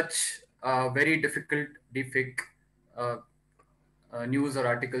such very difficult deepfake news or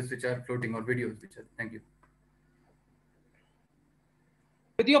articles which are floating, or videos which are? Thank you.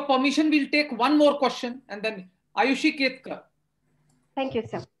 With your permission, we'll take 1 more question, and then Ayushi Ketkar. Thank you,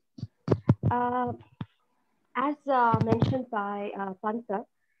 sir. As mentioned by Pant,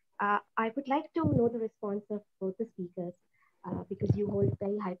 I would like to know the response of both the speakers, because you hold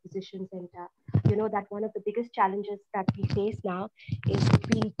very high positions, and you know that one of the biggest challenges that we face now is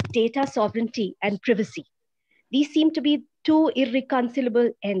between data sovereignty and privacy. These seem to be 2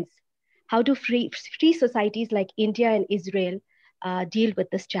 irreconcilable ends. How do free societies like India and Israel deal with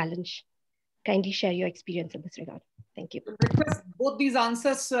this challenge? Kindly share your experience in this regard. Thank you. Request both these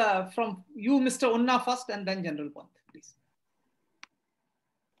answers from you, Mr. Unna, first, and then General Pant, please.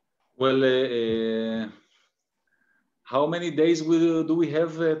 Well, how many days do we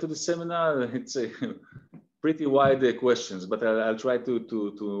have to the seminar? It's a pretty wide questions, but I'll try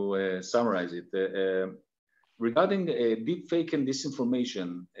to summarize it. Regarding deepfake and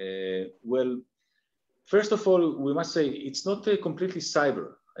disinformation, well, first of all, we must say it's not completely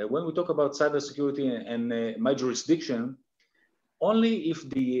cyber. When we talk about cybersecurity and my jurisdiction, only if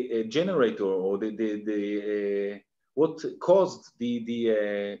the generator or what caused the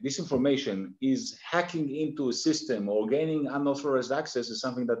disinformation is hacking into a system or gaining unauthorized access is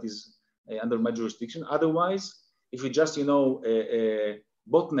something that is under my jurisdiction. Otherwise, if you just, you know,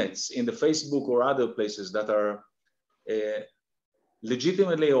 botnets in the Facebook or other places that are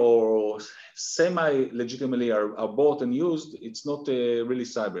legitimately or semi-legitimately are bought and used, it's not really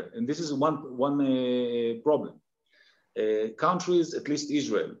cyber. And this is one problem. Countries, at least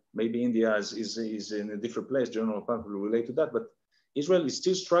Israel, maybe India is in a different place, General Pant will relate to that, but Israel is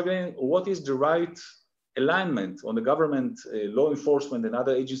still struggling. What is the right alignment on the government, law enforcement and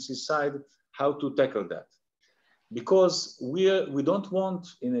other agencies side, how to tackle that. Because we don't want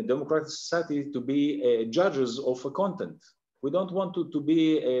in a democratic society to be judges of a content. We don't want to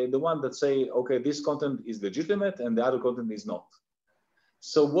be the one that say, okay, this content is legitimate and the other content is not.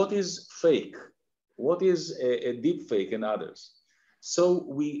 So what is fake? What is a deep fake and others? So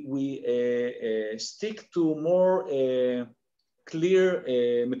we stick to more clear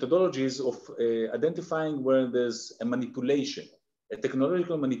methodologies of identifying where there's a manipulation, a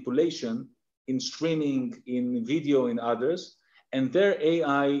technological manipulation in streaming, in video, in others. And their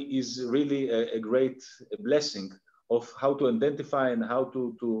AI is really a great blessing of how to identify and how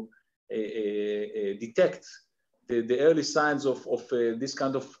to detect the early signs of this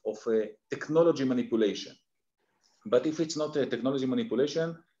kind of technology manipulation. But if it's not a technology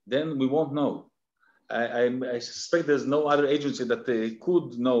manipulation, then we won't know. I suspect there's no other agency that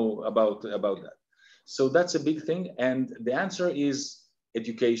could know about that. So that's a big thing. And the answer is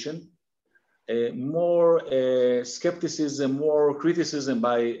education, more skepticism, more criticism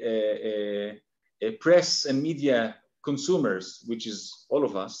by press and media consumers, which is all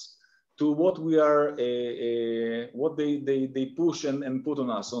of us, to what we are, what they push and put on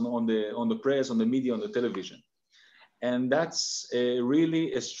us, on the press, on the media, on the television. And that's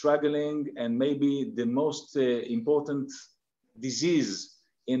really a struggling and maybe the most important disease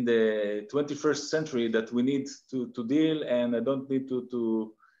in the 21st century that we need to deal. And I don't need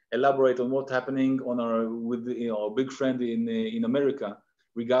to elaborate on what's happening on with our big friend in America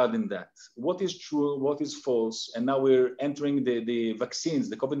regarding that. What is true, what is false? And now we're entering the vaccines,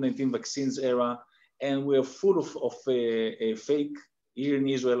 the COVID-19 vaccines era, and we're full of fake here in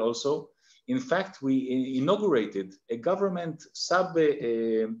Israel also. In fact, we inaugurated a government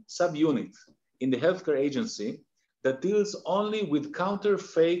sub-unit in the healthcare agency that deals only with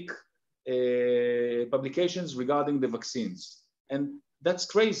counter-fake publications regarding the vaccines. And that's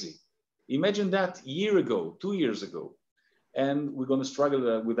crazy. Imagine that a year ago, 2 years ago. And we're going to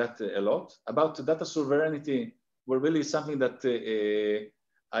struggle with that a lot. About data sovereignty, we're really something that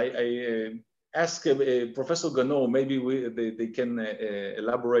I ask Professor Gano, maybe they can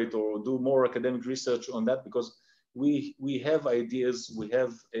elaborate or do more academic research on that, because we have ideas, we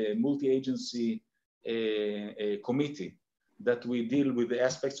have a multi-agency committee that we deal with the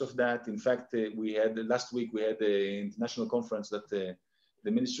aspects of that. In fact, we had last week, we had an international conference that the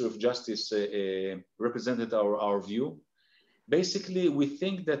Ministry of Justice represented our view. Basically, we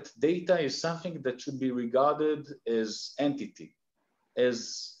think that data is something that should be regarded as entity,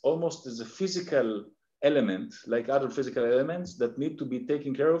 as almost as a physical element, like other physical elements that need to be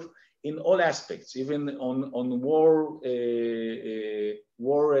taken care of in all aspects, even on war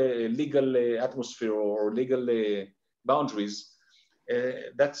legal atmosphere or legal boundaries.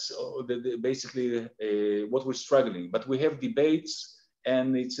 That's basically what we're struggling. But we have debates,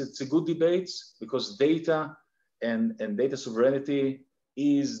 and it's a good debates, because data and data sovereignty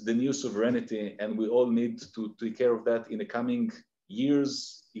is the new sovereignty, and we all need to take care of that in the coming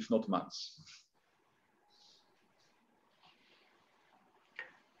years, if not months.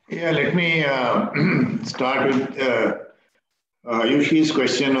 Yeah, let me start with Ayushi's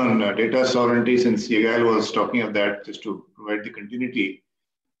question on data sovereignty, since Yigal was talking of that, just to provide the continuity.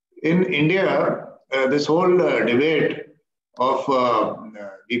 In India, this whole debate of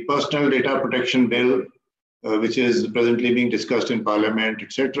the Personal Data Protection Bill, which is presently being discussed in Parliament,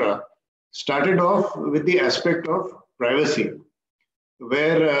 etc., started off with the aspect of privacy,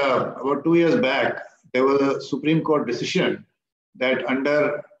 where about 2 years back, there was a Supreme Court decision that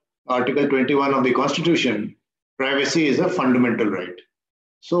under Article 21 of the Constitution, privacy is a fundamental right.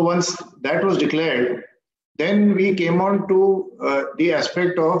 So once that was declared, then we came on to the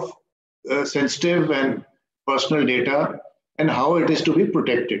aspect of sensitive and personal data and how it is to be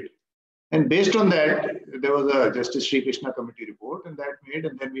protected. And based on that, there was a Justice Sri Krishna Committee report, and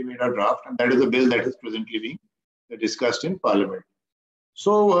then we made our draft, and that is a bill that is presently being discussed in Parliament.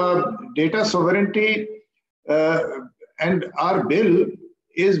 So data sovereignty and our bill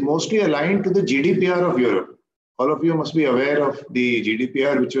is mostly aligned to the GDPR of Europe. All of you must be aware of the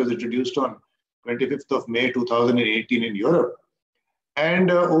GDPR, which was introduced on 25th of May 2018 in Europe.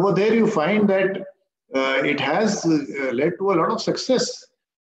 And over there you find that it has led to a lot of success,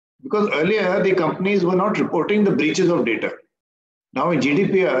 because earlier the companies were not reporting the breaches of data. Now in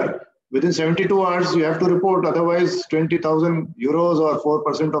GDPR, within 72 hours you have to report, otherwise 20,000 euros or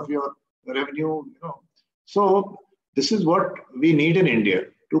 4% of your revenue. So this is what we need in India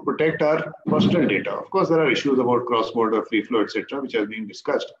to protect our personal data. Of course, there are issues about cross-border free flow, etc., which are being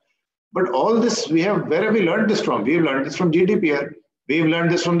discussed. But all this, where have we learned this from? We've learned this from GDPR. We've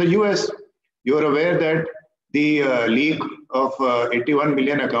learned this from the US. You are aware that the leak of 81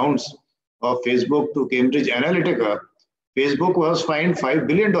 million accounts of Facebook to Cambridge Analytica, Facebook was fined $5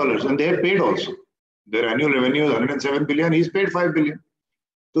 billion and they have paid also. Their annual revenue is 107 billion. He's paid 5 billion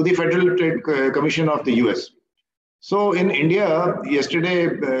to the Federal Trade Commission of the US. So in India, yesterday,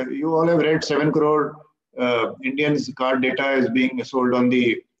 you all have read 7 crore Indians' card data is being sold on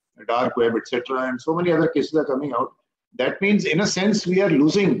the dark web, etc. And so many other cases are coming out. That means, in a sense, we are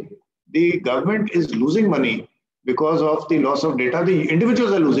losing. The government is losing money because of the loss of data. The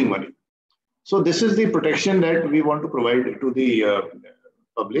individuals are losing money. So this is the protection that we want to provide to the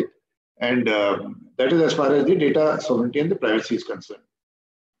public. And that is as far as the data sovereignty and the privacy is concerned.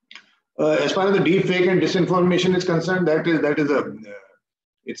 As far as the deep fake and disinformation is concerned,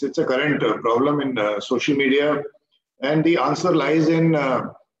 it's a current problem in social media, and the answer lies in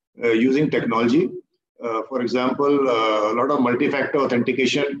using technology. For example, a lot of multi-factor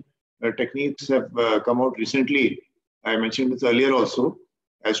authentication techniques have come out recently. I mentioned this earlier also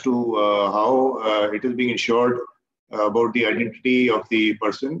as to how it is being ensured about the identity of the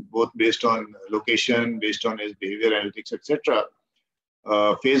person, both based on location, based on his behavior analytics, etc.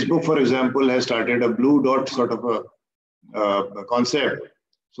 Facebook, for example, has started a blue dot sort of a concept.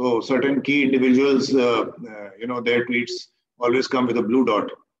 So certain key individuals, their tweets always come with a blue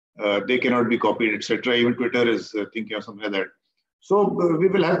dot. They cannot be copied, etc. Even Twitter is thinking of something like that. So we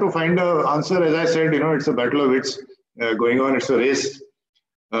will have to find an answer. As I said, it's a battle of wits going on. It's a race.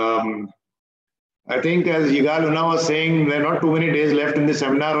 I think, as Yigal Unna was saying, there are not too many days left in the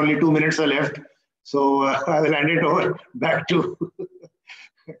seminar. Only 2 minutes are left. So I will hand it over back to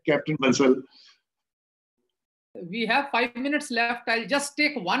Captain Bansal. We have 5 minutes left. I'll just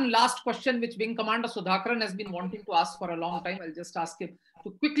take one last question, which Wing Commander Sudhakaran has been wanting to ask for a long time. I'll just ask him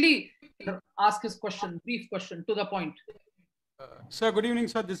to quickly ask his question, brief question, to the point. Sir, good evening,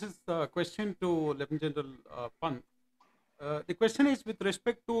 sir. This is a question to Lieutenant General Pant. The question is with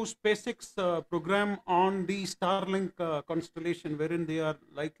respect to SpaceX program on the Starlink constellation, wherein they are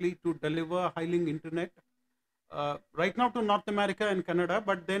likely to deliver high-link internet right now to North America and Canada,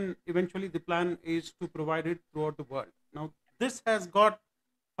 but then eventually the plan is to provide it throughout the world. Now, this has got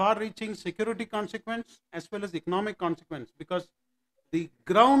far-reaching security consequence as well as economic consequence, because the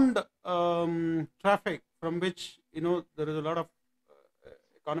ground traffic from which there is a lot of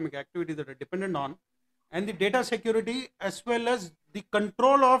economic activity that are dependent on, and the data security as well as the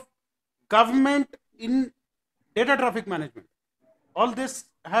control of government in data traffic management. All this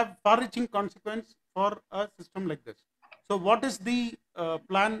have far-reaching consequence for a system like this. So what is the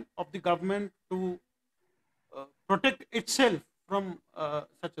plan of the government to protect itself from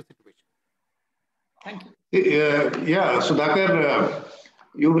such a situation? Thank you. Yeah, Sudhakar,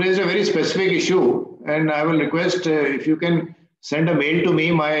 you've raised a very specific issue, and I will request if you can send a mail to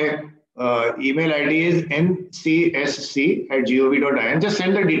me. My email ID is ncsc@gov.in. Just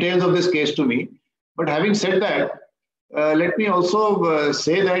send the details of this case to me. But having said that, let me also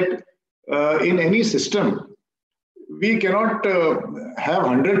say that in any system, we cannot have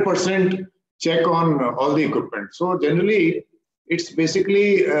 100% check on all the equipment. So generally, it's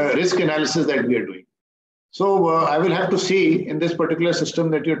basically risk analysis that we are doing. So I will have to see in this particular system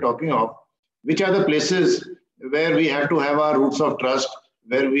that you're talking of, which are the places where we have to have our roots of trust,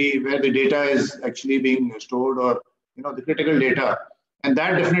 where the data is actually being stored, or the critical data, and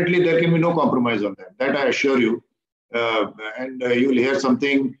that definitely there can be no compromise on that. That I assure you, and you will hear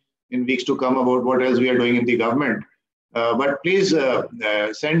something in weeks to come about what else we are doing in the government. But please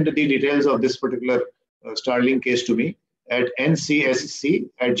send the details of this particular Starlink case to me at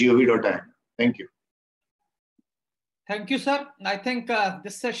ncsc@gov.in. Thank you. Thank you, sir. I think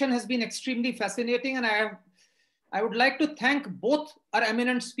this session has been extremely fascinating, and I would like to thank both our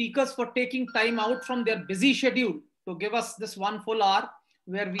eminent speakers for taking time out from their busy schedule to give us this 1 full hour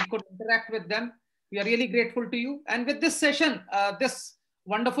where we could interact with them. We are really grateful to you. And with this session, this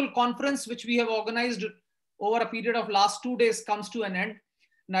wonderful conference, which we have organized over a period of last 2 days, comes to an end.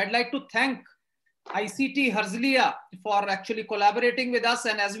 And I'd like to thank ICT Herzliya for actually collaborating with us.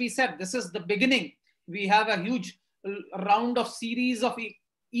 And as we said, this is the beginning. We have a huge round of series of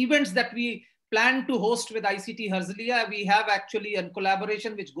events that we plan to host with ICT Herzliya. We have actually a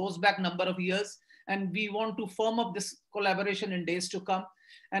collaboration which goes back a number of years, and we want to firm up this collaboration in days to come.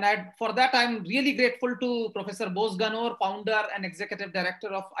 And for that, I'm really grateful to Professor Bose Ganor, founder and executive director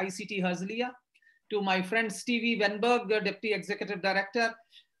of ICT Herzliya, to my friend Stevie Wenberg, the deputy executive director,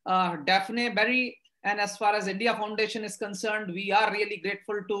 Daphne Berry. And as far as India Foundation is concerned, we are really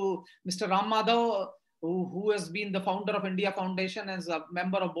grateful to Mr. Ram Madhav, who has been the founder of India Foundation as a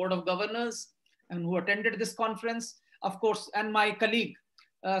member of Board of Governors and who attended this conference, of course, and my colleague,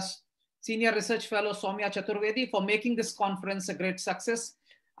 Senior Research Fellow Soumya Chaturvedi for making this conference a great success.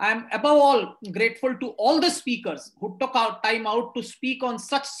 I am above all grateful to all the speakers who took out time out to speak on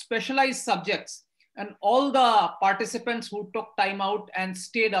such specialized subjects, and all the participants who took time out and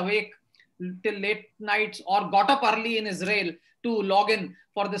stayed awake till late nights or got up early in Israel to log in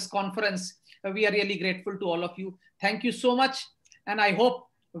for this conference. We are really grateful to all of you. Thank you so much. And I hope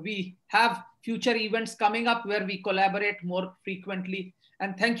we have future events coming up where we collaborate more frequently.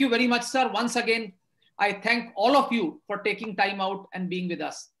 And thank you very much, sir. Once again, I thank all of you for taking time out and being with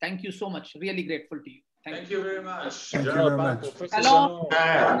us. Thank you so much. Really grateful to you. Thank you very much. Thank you very much. Shalom.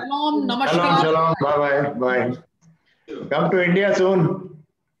 Shalom. Namaskar. Shalom. Bye-bye. Bye. Come to India soon.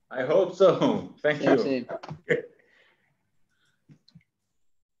 I hope so. Thank you.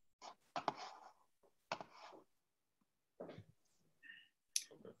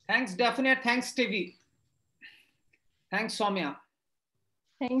 Thanks, Definite. Thanks, Stevie. Thanks, Soumya.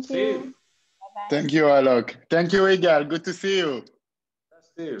 Thank you. Bye-bye. Thank you, Alok. Thank you, Yigal. Good to see you.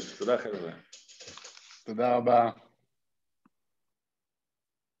 Steve. תודה, חבר'ה. תודה רבה.